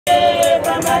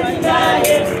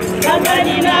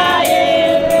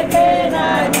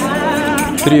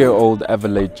3-year-old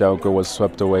Everlyn Chauke was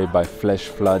swept away by flash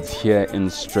floods here in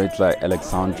Strathclyde,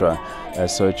 Alexandra. A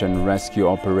search and rescue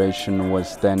operation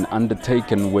was then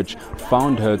undertaken, which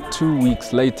found her 2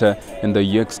 weeks later in the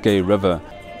Mogale River.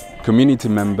 Community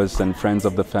members and friends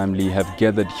of the family have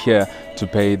gathered here to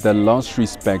pay their last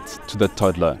respects to the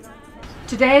toddler.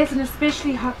 Today is an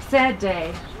especially sad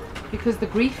day because the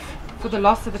grief for the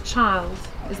loss of a child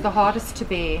is the hardest to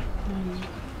bear.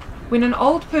 When an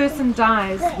old person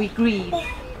dies, we grieve,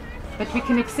 but we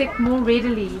can accept more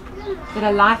readily that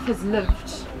a life has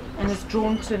lived and is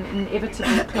drawn to an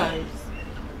inevitable close.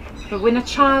 But when a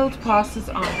child passes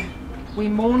on, we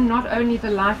mourn not only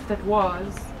the life that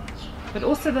was, but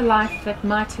also the life that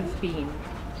might have been.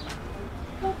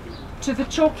 To the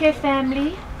Chauke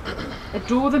family,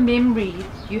 adore the memory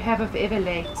you have of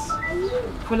Everlyn,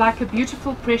 for like a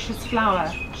beautiful precious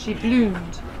flower, she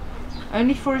bloomed,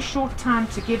 only for a short time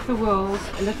to give the world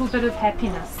a little bit of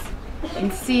happiness in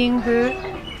seeing her,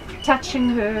 touching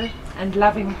her and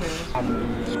loving her.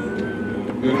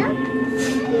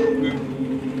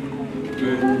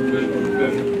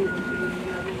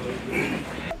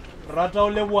 Rata o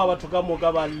leboa batho ka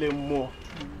moka ba leng mo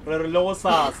re re le go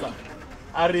sasa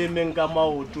a re emeng ka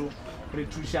maoto re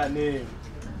thushaneng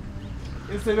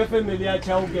e sebe family ya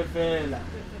Chauke fela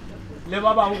le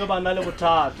ba bangwe ge ba na le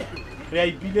bothata re a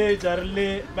ipiletša re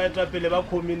le baetapele ba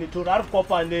community re a re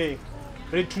kopaneng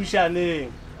re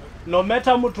thushaneng no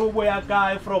matter motho o boya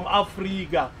kae from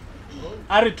Africa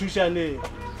a re thushaneng.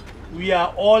 We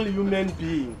are all human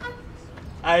beings.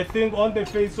 I think on the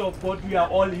face of God we are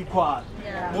all equal.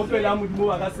 Mopela modimo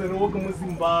ba ka se re o ke mo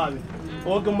Zimbabwe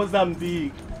o ke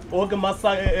Mozambique o ke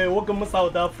mo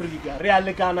South Africa re a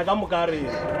lekana ka moka re.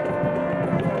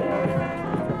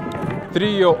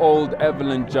 3-year-old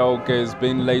Everlyn Chauke has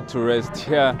been laid to rest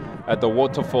here at the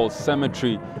Waterfall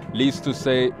Cemetery. Least to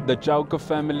say, the Chauke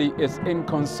family is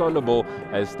inconsolable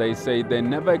as they say they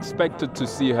never expected to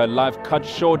see her life cut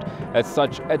short at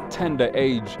such a tender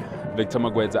age. Victor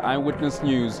Magwedza, Eyewitness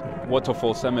News,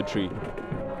 Waterfall Cemetery.